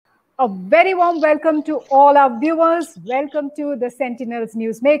A very warm welcome to all our viewers. Welcome to the Sentinels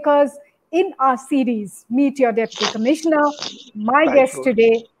Newsmakers in our series, Meet Your Deputy Commissioner. My guest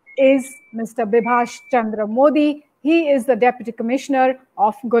today is Mr. Bibhash Chandra Modi. He is the Deputy Commissioner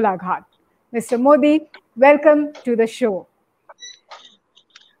of Golaghat. Mr. Modi, welcome to the show.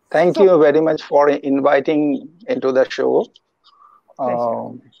 Thank you very much for inviting into the show.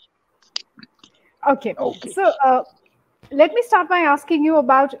 Okay. So, let me start by asking you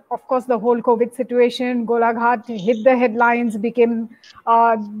about, of course, the whole COVID situation. Golaghat hit the headlines, became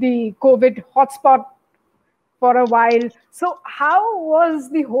the COVID hotspot for a while. So how was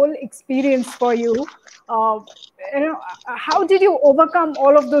the whole experience for you? How did you overcome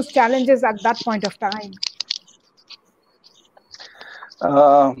all of those challenges at that point of time?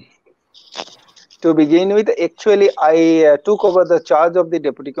 To begin with, actually, I took over the charge of the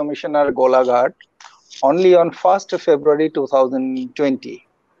Deputy Commissioner Golaghat only on 1st February 2020.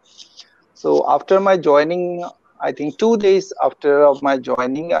 So after my joining, I think 2 days after of my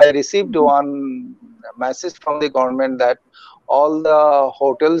joining, I received one message from the government that all the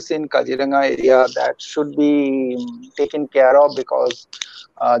hotels in Kaziranga area that should be taken care of, because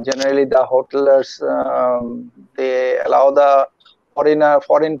generally the hotelers, they allow the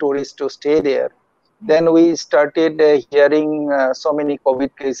foreign tourists to stay there. Then we started hearing so many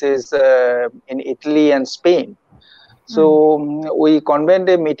COVID cases in Italy and Spain. So we convened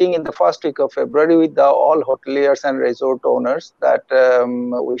a meeting in the first week of February with all hoteliers and resort owners that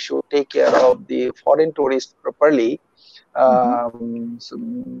we should take care of the foreign tourists properly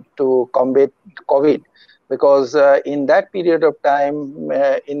to combat COVID, because in that period of time,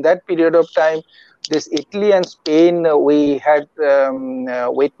 this Italy and Spain, we had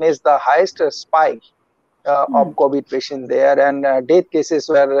witnessed the highest spike of COVID patients there, and death cases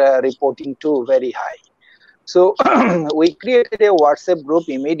were reporting too very high. So we created a WhatsApp group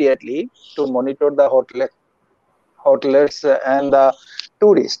immediately to monitor the hoteliers and the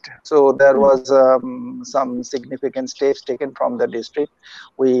tourists. So there was some significant steps taken from the district.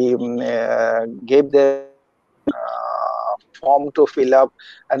 We gave them form to fill up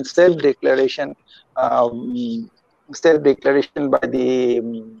and self-declaration by the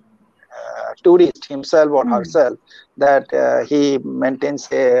tourist himself or herself, that he maintains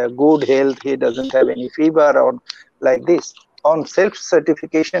a good health, he doesn't have any fever or like this. On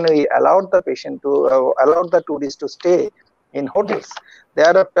self-certification, we allowed the patient to allowed the tourist to stay in hotels.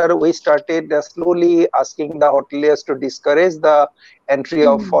 Thereafter, we started slowly asking the hoteliers to discourage the entry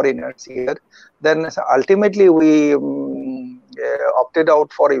of foreigners here. Then ultimately we opted out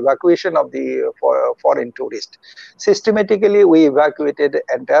for evacuation of the foreign tourists. Systematically, we evacuated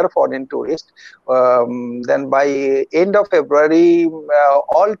entire foreign tourists. Then by end of February,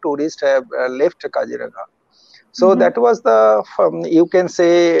 all tourists have left Kaziranga. So that was the, you can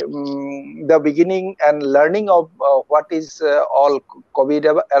say, the beginning and learning of what is all COVID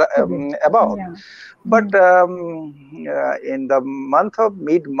about. Yeah. But in the month of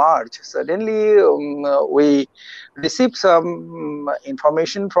mid-March, suddenly we received some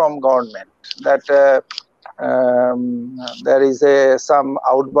information from government that there is some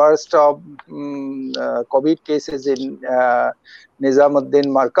outburst of COVID cases in Nizamuddin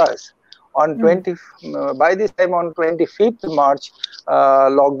Markaz. On by this time, on 25th March,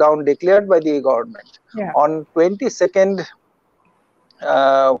 lockdown declared by the government. Yeah. On 22nd,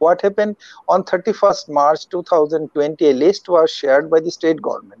 what happened? On 31st March 2020, a list was shared by the state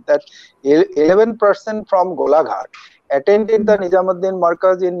government that 11% from Golaghat attended the Nizamuddin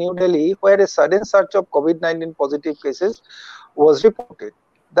Markaz in New Delhi, where a sudden surge of COVID-19 positive cases was reported.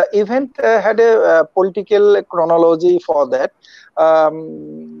 The event had a political chronology for that.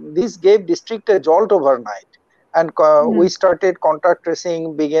 This gave district a jolt overnight, and we started contact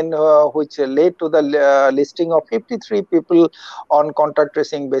tracing began, which led to the listing of 53 people on contact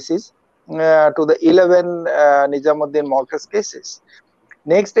tracing basis to the 11 Nizamuddin Markaz cases.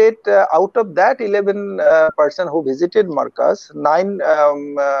 Next date, out of that 11 person who visited Markaz, 9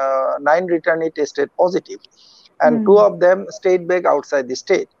 returnee tested positive, and 2 of them stayed back outside the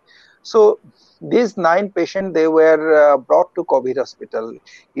state. So these 9 patients, they were brought to COVID hospital.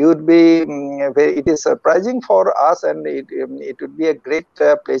 It is surprising for us, and it would be a great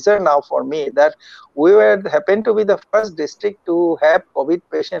pleasure now for me that we happened to be the first district to have COVID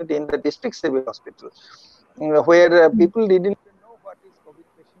patient in the district civil hospital, where people didn't even know what is COVID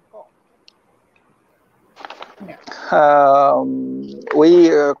patient for.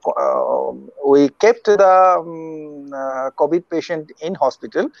 We kept the COVID patient in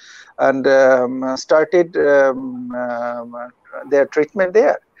hospital and started their treatment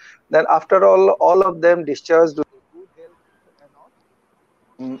there. Then after all of them discharged with good health and all.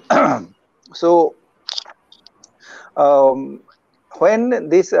 So when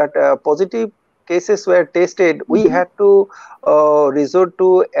these positive cases were tested, we had to resort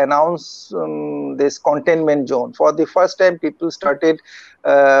to announce this containment zone. For the first time, people started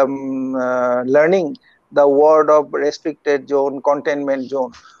learning the word of restricted zone, containment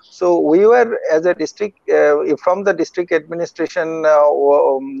zone. So we were, as a district, from the district administration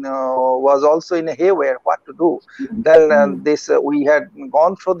was also in a haywire what to do. Then we had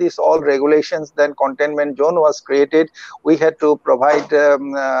gone through this all regulations. Then containment zone was created. We had to provide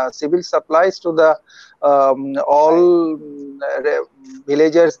civil supplies to the all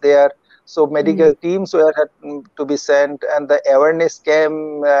villagers there. So medical teams were had to be sent, and the awareness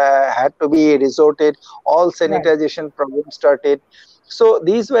camp had to be resorted. All sanitization programs started. So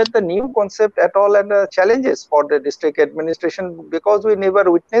these were the new concept at all, and challenges for the district administration, because we never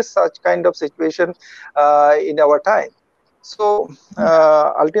witnessed such kind of situation in our time. So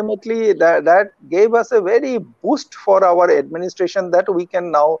ultimately that gave us a very boost for our administration, that we can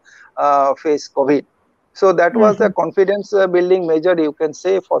now face COVID. So that was the confidence building measure, you can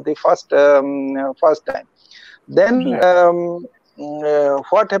say, for the first time. Then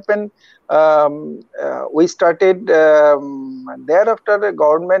what happened? We started thereafter. The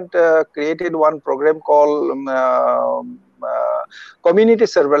government created one program called community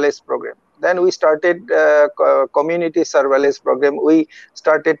surveillance program. Then we started community surveillance program. We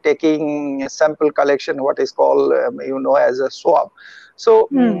started taking sample collection, what is called as a swab. So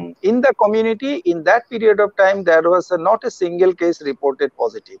in the community, in that period of time, there was not a single case reported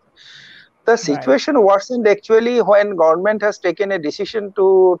positive. The situation worsened actually when government has taken a decision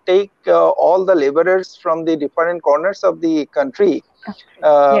to take all the laborers from the different corners of the country.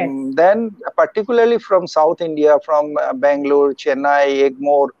 Then particularly from South India, from Bangalore, Chennai,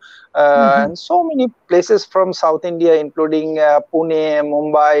 Egmore, and so many places from South India, including Pune,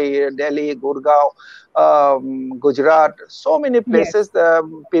 Mumbai, Delhi, Gurgaon, Gujarat, so many places the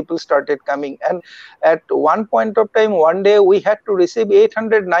people started coming. And at one point of time, one day we had to receive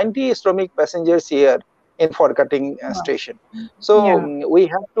 890 Shramik passengers here in Forcutting station. So we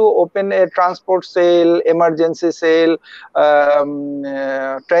have to open a transport cell, emergency cell,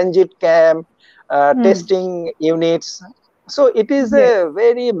 transit camp, testing units. So it is a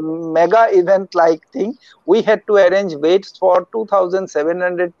very mega event like thing. We had to arrange beds for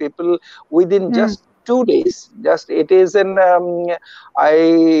 2,700 people within just 2 days. It is an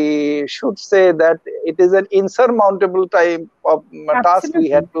I should say that it is an insurmountable type of task we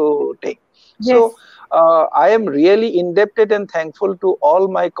had to take. So I am really indebted and thankful to all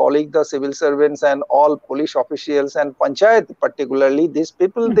my colleagues, the civil servants, and all police officials and panchayat particularly. These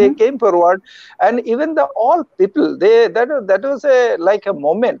people, they came forward, and even the all people, that was like a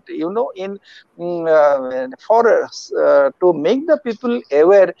moment, in for to make the people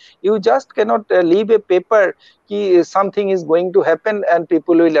aware. You just cannot leave a paper something is going to happen and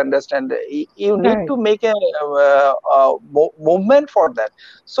people will understand. You need to make a movement for that.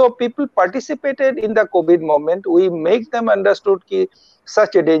 So people participated in the COVID moment. We make them understood that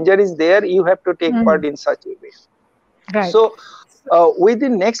such a danger is there. You have to take part in such a way. So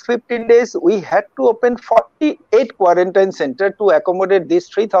within next 15 days, we had to open 48 quarantine centers to accommodate these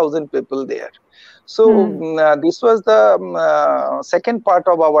 3,000 people there. So this was the second part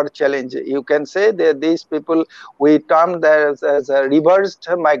of our challenge. You can say that these people, we termed as a reversed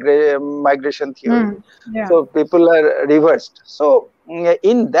migration theory. So people are reversed. So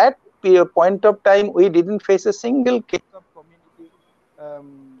in that point of time, we didn't face a single case of community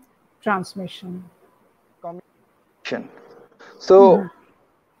transmission. So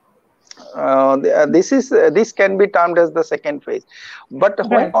this can be termed as the second phase. But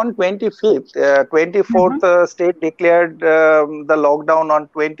when on 25th, 24th state declared the lockdown on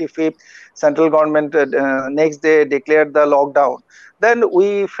 25th, central government next day declared the lockdown. Then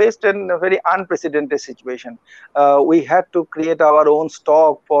we faced a very unprecedented situation. We had to create our own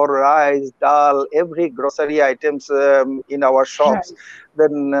stock for rice, dal, every grocery items in our shops.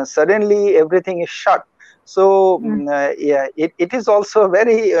 Then suddenly everything is shut. So it is also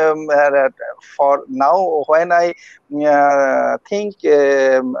very for now when I think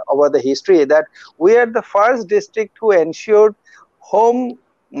over the history, that we are the first district who ensured home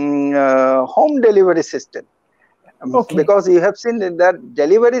delivery system. Because you have seen that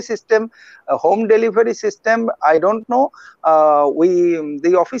delivery system, home delivery system, I don't know,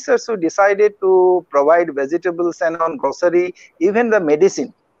 the officers who decided to provide vegetables and on grocery, even the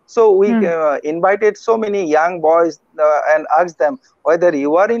medicine. So we invited so many young boys and asked them whether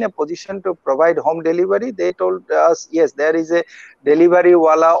you are in a position to provide home delivery. They told us, yes, there is a delivery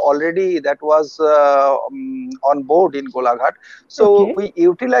wala already that was on board in Golaghat. So we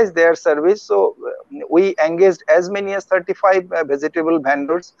utilized their service. So we engaged as many as 35 vegetable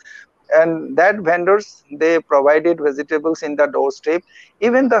vendors. And that vendors, they provided vegetables in the doorstep.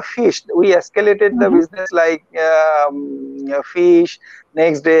 Even the fish, we escalated the business like fish.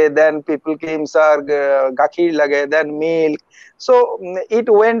 Next day, then people came, sir, gakhir lage, then milk. So it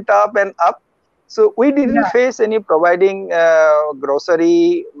went up and up. So we didn't face any providing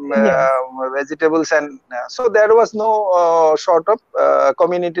grocery, vegetables, and so there was no sort of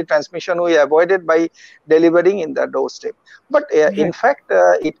community transmission we avoided by delivering in the doorstep. But in fact,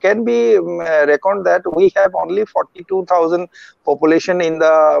 it can be reckoned that we have only 42,000 population in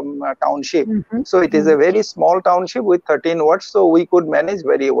the township. So it is a very small township with 13 wards, so we could manage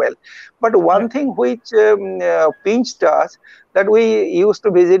very well. But one thing which pinched us, that we used to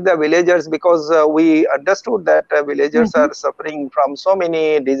visit the villagers, because we understood that villagers are suffering from so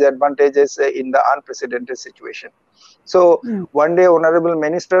many disadvantages in the unprecedented situation. So one day, Honorable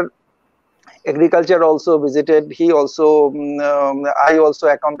Minister Agriculture also visited. He also, I also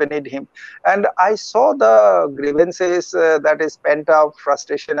accompanied him, and I saw the grievances, that is pent up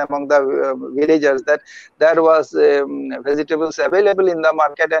frustration among the villagers, that there was vegetables available in the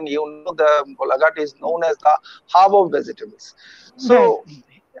market, and you know the Golaghat is known as the hub of vegetables. So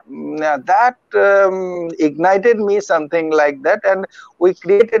that ignited me something like that, and we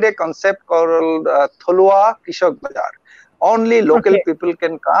created a concept called Tholua Krishak Bazar. Only local people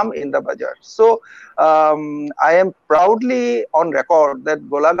can come in the bazaar. So I am proudly on record that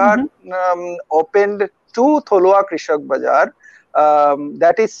Golaghat opened 2 Tholua Krishak Bazar.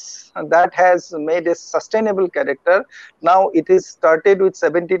 That has made a sustainable character. Now it is started with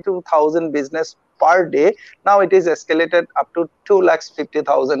 72,000 business per day. Now it is escalated up to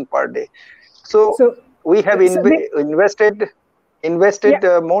 250,000 per day. So we have invested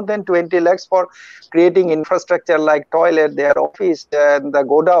more than 20 lakhs for creating infrastructure like toilet, their office, and the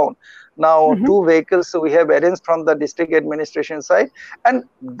godown. Now 2 vehicles we have arranged from the district administration side. And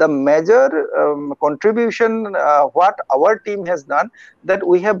the major contribution what our team has done, that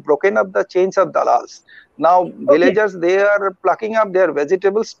we have broken up the chains of dalals. Now villagers, they are plucking up their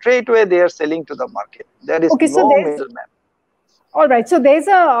vegetables straight away, they are selling to the market. There is no middleman. All right, so there's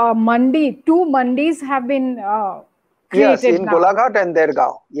a mandi, 2 mandis have been yes, in Golaghat and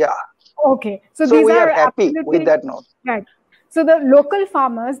Dergaon. Yeah. Okay. So these we are happy with that note. Right. So the local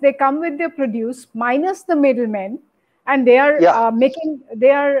farmers, they come with their produce minus the middlemen, and they are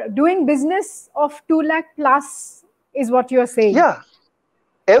they are doing business of 2 lakh plus, is what you are saying. Yeah.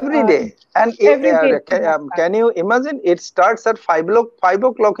 Every day. And every day. Can you imagine? It starts at 5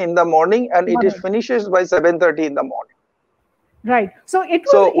 o'clock in the morning, and it is finishes by 7:30 in the morning. Right. So it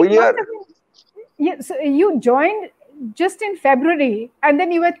was. So you joined just in February, and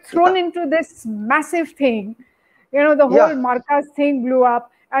then you were thrown into this massive thing. You know, the whole Markaz thing blew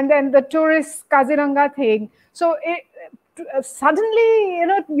up, and then the tourist Kaziranga thing. So suddenly, you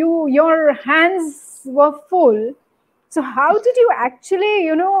know, your hands were full. So how did you actually,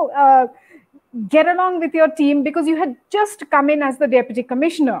 you know, get along with your team? Because you had just come in as the deputy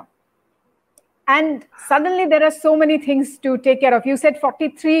commissioner, and suddenly there are so many things to take care of. You said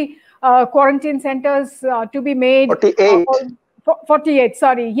 43 quarantine centers to be made. 48. 48,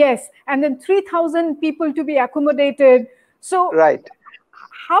 sorry, yes. And then 3,000 people to be accommodated. So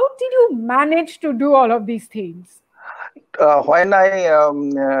how did you manage to do all of these things? When I,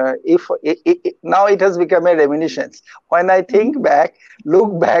 now it has become a reminiscence. When I think back,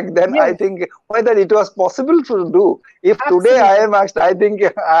 look back, then I think whether it was possible to do. If today I am asked, I think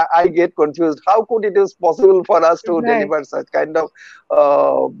I get confused. How could it was possible for us to deliver such kind of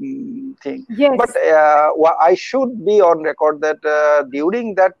thing? Yes. But I should be on record that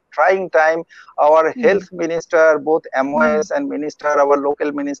during that trying time, our health minister, both MOS and minister, our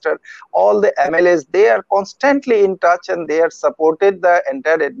local minister, all the MLAs, they are constantly in touch, and they are supported the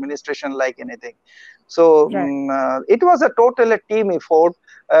entire administration like anything. So it was a total team effort,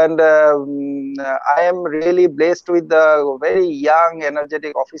 and I am really blessed with the very young,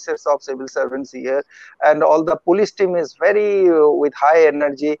 energetic officers of civil servants here, and all the police team is very with high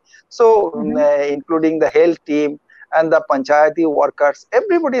energy. So including the health team and the panchayati workers,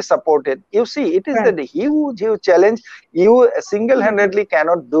 everybody supported. You see, it is a huge challenge. You single-handedly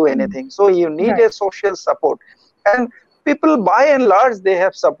cannot do anything. So you need a social support. And people by and large they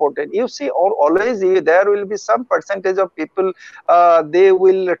have supported. You see, always there will be some percentage of people, they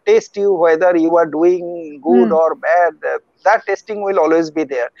will test you whether you are doing good or bad. That testing will always be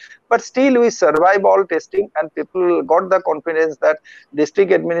there, but still we survive all testing, and people got the confidence that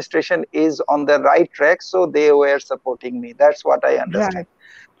district administration is on the right track, so they were supporting me. That's what I understand.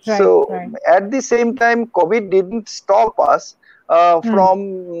 So at the same time, COVID didn't stop us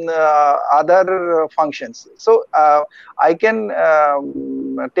from other functions. So I can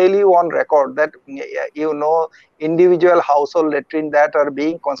tell you on record that, you know, individual household latrine that are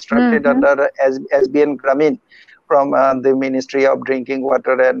being constructed under SBN Gramin from the Ministry of Drinking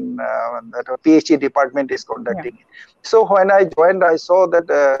Water, and that a PhD department is conducting it. So when I joined, I saw that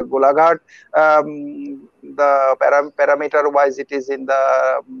Golaghat, the parameter wise, it is in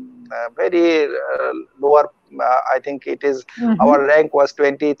the very lower, I think it is, our rank was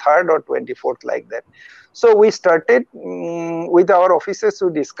 23rd or 24th, like that. So we started with our officers to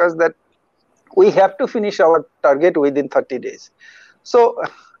discuss that we have to finish our target within 30 days. So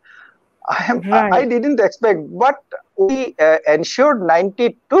I didn't expect, but we ensured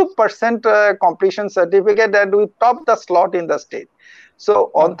 92% completion certificate, and we topped the slot in the state.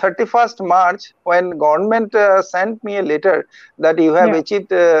 So on 31st March, when government sent me a letter that you have achieved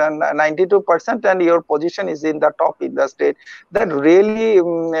 92% and your position is in the top in the state, that really,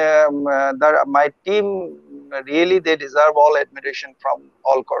 my team, really they deserve all admiration from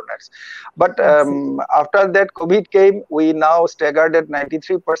all corners. But after that COVID came, we now staggered at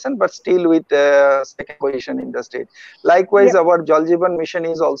 93%, but still with second position in the state. Likewise, our Jal Jeevan mission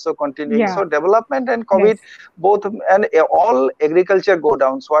is also continuing. So development and COVID, both, and all agriculture go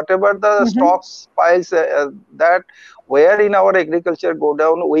down. So whatever the stocks piles that were in our agriculture go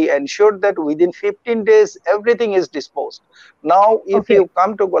down, we ensured that within 15 days everything is disposed. Now if you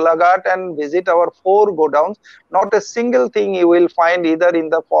come to Golaghat and visit our 4 godowns, not a single thing you will find either in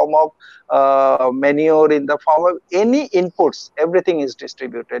the form of manure, in the form of any inputs. Everything is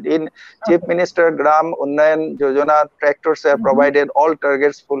distributed. In Chief Minister Gram Unnayan Yojana, tractors are provided, all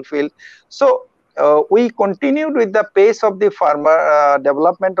targets fulfilled. So we continued with the pace of the farmer,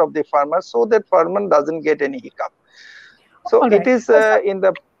 development of the farmer, so that farmer doesn't get any hiccup. So it is in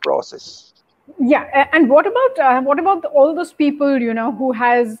the process. Yeah, and what about all those people, you know, who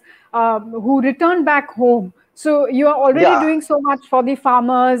returned back home? So you are already doing so much for the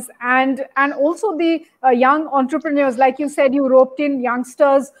farmers and also the young entrepreneurs. Like you said, you roped in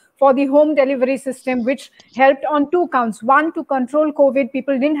youngsters for the home delivery system, which helped on 2 counts. One, to control COVID.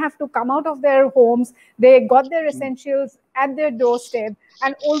 People didn't have to come out of their homes. They got their essentials at their doorstep.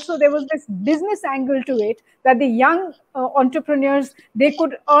 And also there was this business angle to it, that the young entrepreneurs, they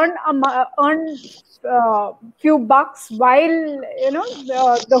could earn few bucks while, you know,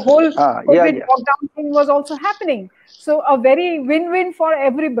 the whole COVID lockdown thing was also happening. So a very win-win for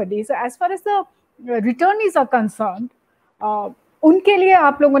everybody. So as far as the returnees are concerned, unke liye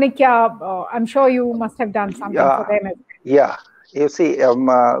aap logon ne kya, I'm sure you must have done something for them as well. Yeah, you see,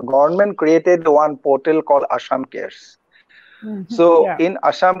 government created one portal called Assam Cares. So in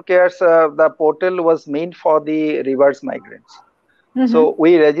Assam Cares, the portal was meant for the reverse migrants. So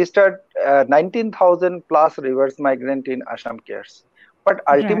we registered 19,000 plus reverse migrant in Assam Cares, but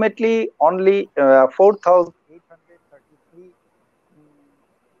ultimately only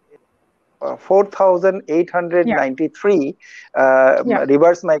 4,893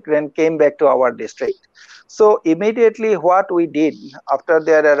 reverse migrant came back to our district. So immediately what we did, after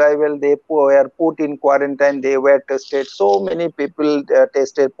their arrival, they were put in quarantine, they were tested. So many people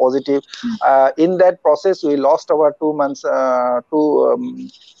tested positive. In that process, we lost our 2 months,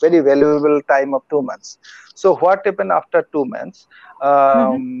 very valuable time of 2 months. So what happened after 2 months?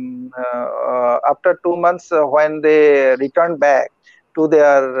 After 2 months, when they returned back to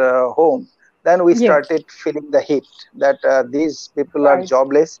their home, then we started feeling the heat that these people are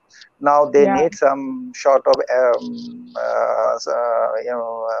jobless. Now they need some sort of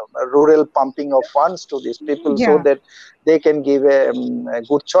rural pumping of funds to these people so that they can give a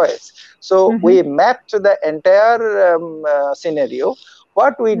good choice. So we mapped the entire scenario.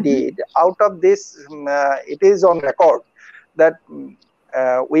 What we did out of this, it is on record that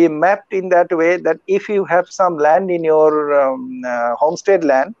we mapped in that way that if you have some land in your homestead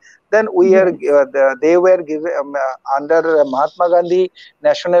land, then we are they were given under Mahatma Gandhi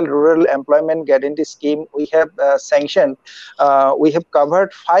National Rural Employment Guarantee Scheme. We have sanctioned, we have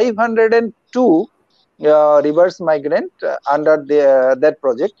covered 502 reverse migrant under that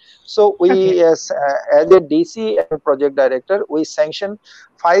project. So we as a DC and project director, we sanctioned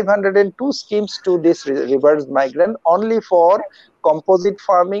 502 schemes to this reverse migrant only for composite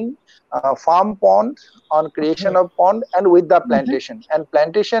farming, farm pond, on creation of pond, and with the plantation. And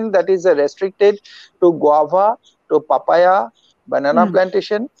plantation that is restricted to guava, to papaya, banana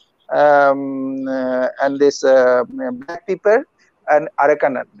plantation, and this black pepper and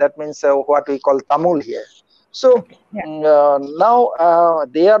arecanut. That means what we call tamul here. So now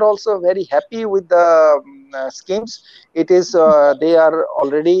they are also very happy with the schemes. It is they are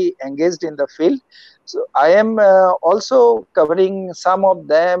already engaged in the field. So I am also covering some of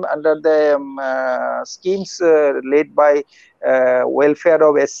them under the schemes led by welfare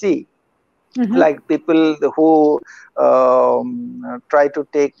of SC. Like people who try to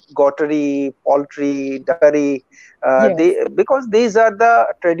take goatry, poultry, dairy, because these are the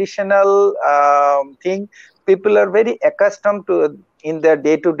traditional thing people are very accustomed to in their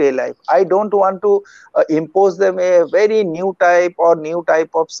day-to-day life. I don't want to impose them a very new type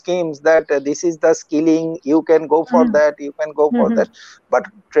of schemes that this is the skilling, you can go for that, you can go for that. But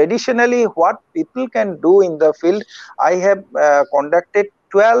traditionally, what people can do in the field, I have conducted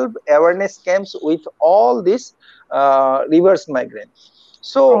 12 awareness camps with all these reverse migrants.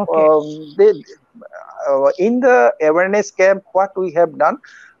 So in the awareness camp, what we have done,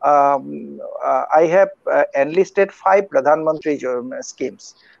 I have enlisted 5 Pradhan Mantri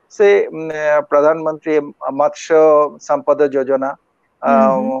schemes. Say Pradhan Mantri Matsya Sampada Yojana,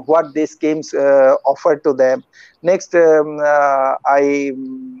 what these schemes offer to them. Next,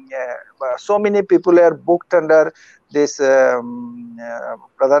 so many people are booked under this Pradhan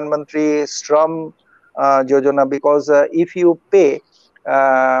Mantri Shram Yojana, because if you pay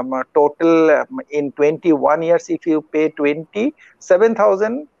total in 21 years, if you pay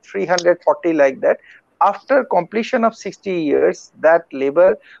 27,340 like that, after completion of 60 years, that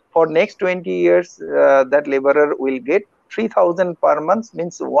labor for next 20 years, that laborer will get 3,000 per month,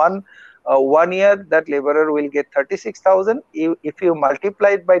 means 1 year that laborer will get 36,000. If you multiply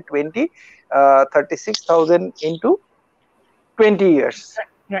it by 20, 36,000 into 20 years.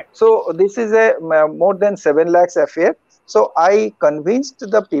 So this is a more than 7 lakhs affair. So I convinced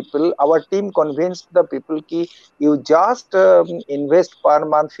the people, our team convinced the people ki you just invest per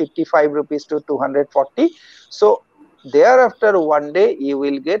month 55 rupees to 240. So thereafter one day you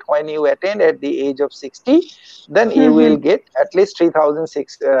will get, when you attain at the age of 60, then you will get at least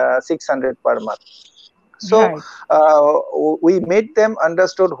 3,600 per month. So we made them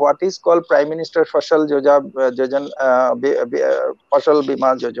understood what is called Prime Minister Fasal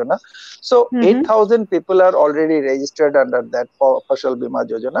Bima Yojana. So 8,000 people are already registered under that Fasal Bima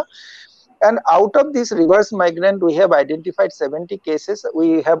Yojana. And out of this reverse migrant, we have identified 70 cases.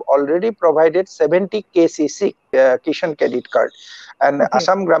 We have already provided 70 KCC, Kishan Credit Card. And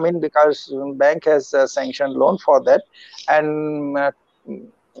Assam Gramin Vikas Bank has sanctioned loan for that. And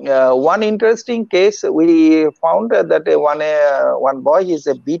one interesting case, we found that one boy, he is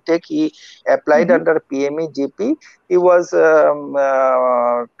a B.Tech, he applied under PME GP. He was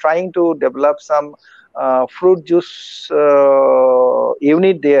trying to develop some fruit juice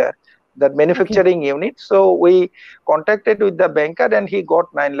unit there, that manufacturing unit. So we contacted with the banker and he got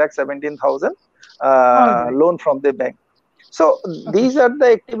 9,17,000 loan from the bank. So these are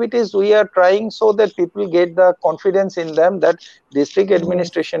the activities we are trying, so that people get the confidence in them that district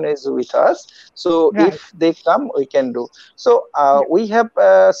administration is with us. So if they come, we can do. So we have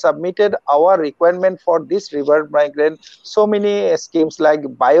submitted our requirement for this river migrant, so many schemes like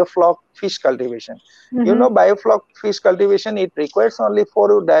biofloc fish cultivation. You know, biofloc fish cultivation, it requires only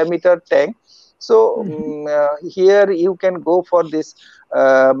 4 diameter tank. So here you can go for this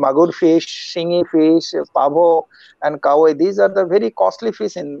magur fish, shingi fish, pavo and kawai. These are the very costly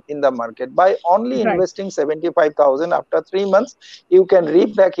fish in the market. By only investing 75,000, after 3 months, you can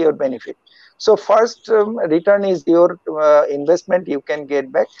reap back your benefit. So first return is your investment you can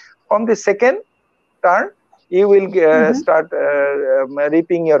get back. From the second turn, you will start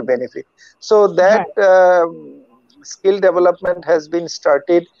reaping your benefit. So that skill development has been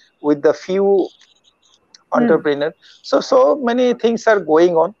started with the few entrepreneurs. So many things are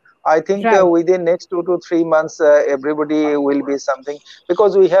going on. I think within next 2 to 3 months, everybody will be something,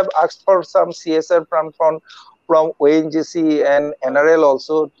 because we have asked for some CSR from ONGC and NRL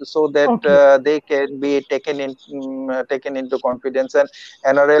also, so that they can be taken into confidence. And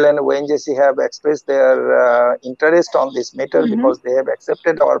NRL and ONGC have expressed their interest on this matter, because they have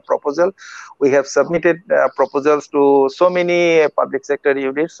accepted our proposal. We have submitted proposals to so many public sector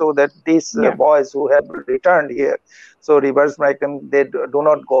units, so that these boys who have returned here, so reverse migrant, they do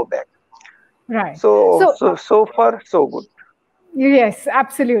not go back. So far so good. Yes,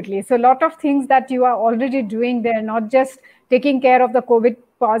 absolutely. So a lot of things that you are already doing there, not just taking care of the COVID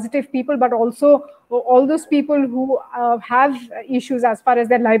positive people, but also all those people who have issues as far as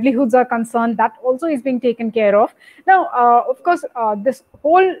their livelihoods are concerned, that also is being taken care of. Now, of course, this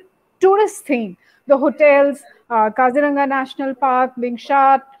whole tourist thing, the hotels, Kaziranga National Park being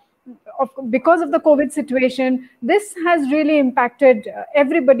shut, because of the COVID situation, this has really impacted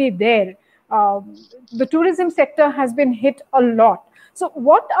everybody there. The tourism sector has been hit a lot. So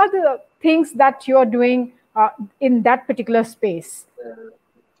what are the things that you're doing in that particular space?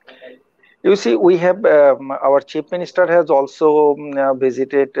 You see, we have our chief minister has also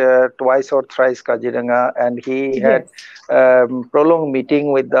visited twice or thrice Kaziranga, and he had prolonged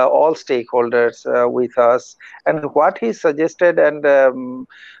meeting with all stakeholders with us. And what he suggested, and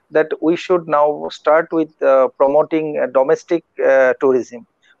that we should now start with promoting domestic tourism.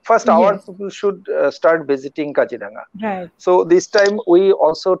 First, our people should start visiting Kaziranga. Right. So this time we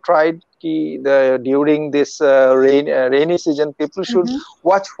also tried during this rainy season, people should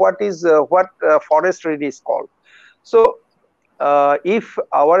watch what forest raid is called. So if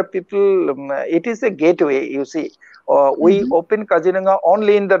our people, it is a gateway. You see, we open Kaziranga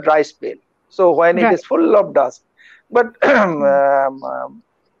only in the dry spell. So when it is full of dust, but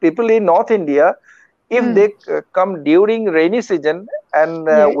people in North India, if they come during rainy season and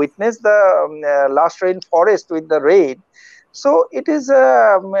witness the last rainforest with the rain, so it is,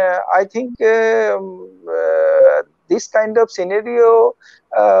 I think, this kind of scenario,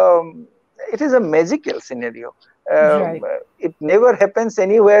 it is a magical scenario. It never happens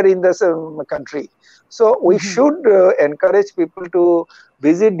anywhere in the country. So we should encourage people to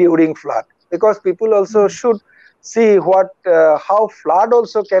visit during flood, because people also should see how flood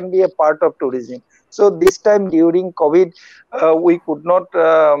also can be a part of tourism. So this time during COVID, we could not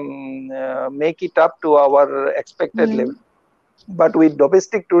make it up to our expected level. But with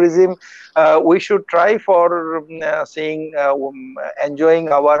domestic tourism, we should try for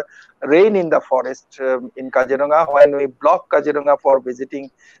enjoying our rain in the forest in Kaziranga, when we block Kaziranga for visiting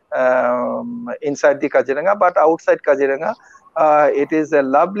inside the Kaziranga. But outside Kaziranga, it is a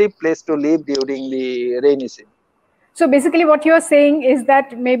lovely place to live during the rainy season. So basically what you are saying is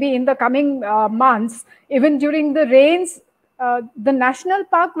that maybe in the coming months, even during the rains, the national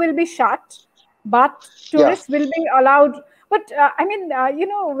park will be shut, but tourists will be allowed. But I mean, you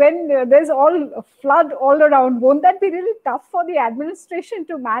know, when there's all flood all around, won't that be really tough for the administration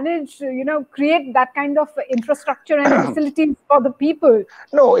to manage, you know, create that kind of infrastructure and facilities for the people?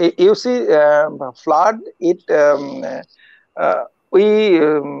 No, you see, flood,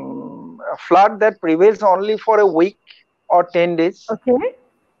 flood that prevails only for a week or 10 days. Okay.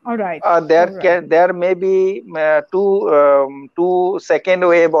 All right. There may be two second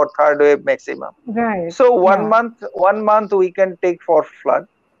wave or third wave maximum. Right. So 1 month we can take for flood,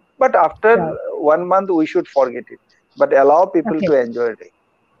 but after 1 month we should forget it, but allow people to enjoy it.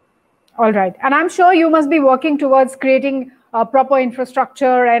 All right. And I'm sure you must be working towards creating proper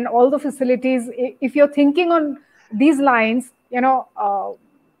infrastructure and all the facilities. If you're thinking on these lines, you know,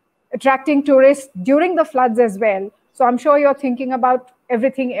 attracting tourists during the floods as well. So I'm sure you're thinking about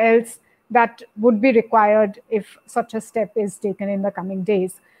everything else that would be required if such a step is taken in the coming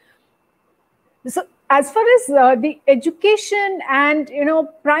days. So as far as the education and, you know,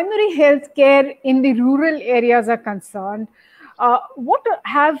 primary health care in the rural areas are concerned, what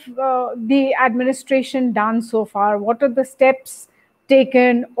have the administration done so far? What are the steps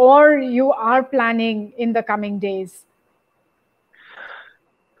taken or you are planning in the coming days?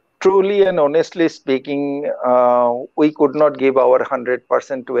 Truly and honestly speaking, we could not give our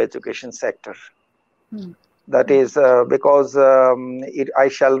 100% to education sector. That is because I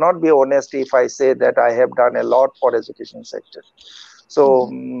shall not be honest if I say that I have done a lot for education sector. So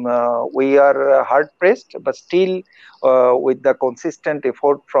we are hard pressed, but still with the consistent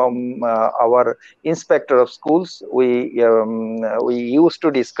effort from our inspector of schools, we used to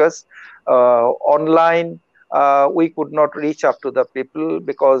discuss online. We could not reach up to the people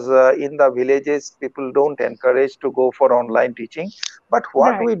because in the villages, people don't encourage to go for online teaching. But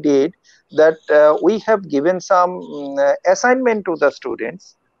what we did, that we have given some assignment to the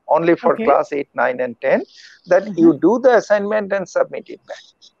students only for class 8, 9 and 10, that you do the assignment and submit it back.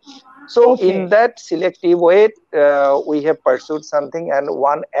 So in that selective way, we have pursued something, and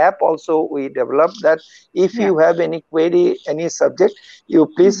one app also we developed, that if you have any query, any subject, you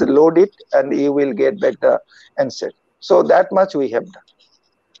please load it and you will get back the answer. So that much we have done.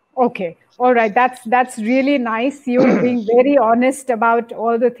 Okay. All right. That's really nice. You being very honest about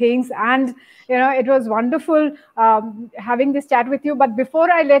all the things, and it was wonderful having this chat with you. But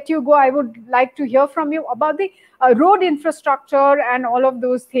before I let you go, I would like to hear from you about the road infrastructure and all of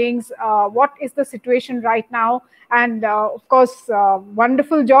those things. What is the situation right now? And of course,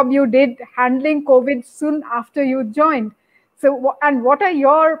 wonderful job you did handling COVID soon after you joined. So, and what are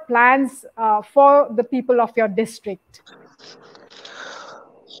your plans for the people of your district?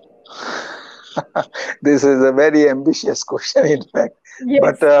 This is a very ambitious question, in fact. Yes,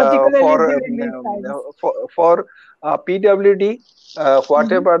 but for PWD,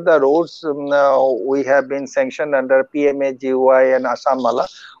 whatever the roads we have been sanctioned under PMAGY and Assam Mala,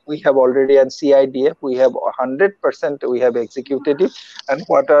 we have already, and CIDF, we have 100% we have executed it. And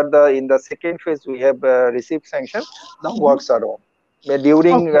what are in the second phase we have received sanction, the works are on.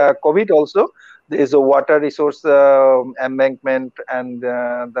 During COVID also, there is a water resource embankment and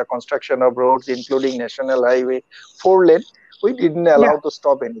the construction of roads, including National Highway 4-lane. We didn't allow to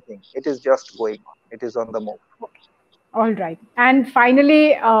stop anything. It is just going on. It is on the move. Okay. All right. And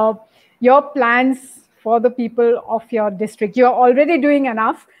finally, your plans for the people of your district. You're already doing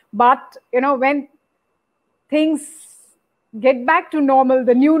enough, but when things get back to normal,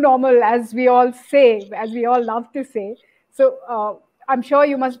 the new normal, as we all say, as we all love to say, so I'm sure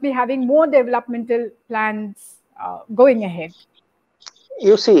you must be having more developmental plans going ahead.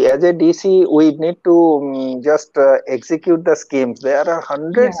 You see, as a DC, we need to just execute the schemes. There are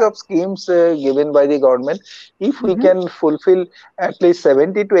hundreds of schemes given by the government. If we can fulfill at least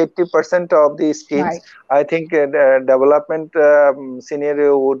 70 to 80% of the schemes, I think the development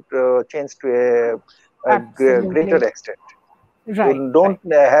scenario would change to a greater extent. You don't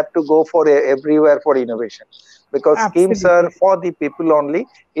have to go for everywhere for innovation, because schemes are for the people only.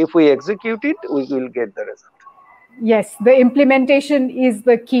 If we execute it, we will get the result. Yes, the implementation is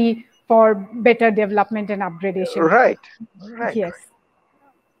the key for better development and upgradation. Right. Yes.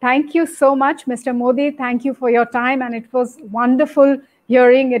 Thank you so much, Mr. Modi. Thank you for your time, and it was wonderful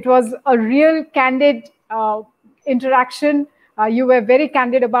hearing. It was a real candid interaction. You were very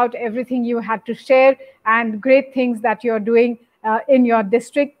candid about everything you had to share and great things that you're doing in your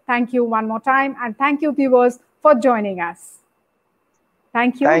district. Thank you one more time, and thank you, viewers, for joining us.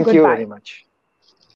 Thank you. Thank you very much.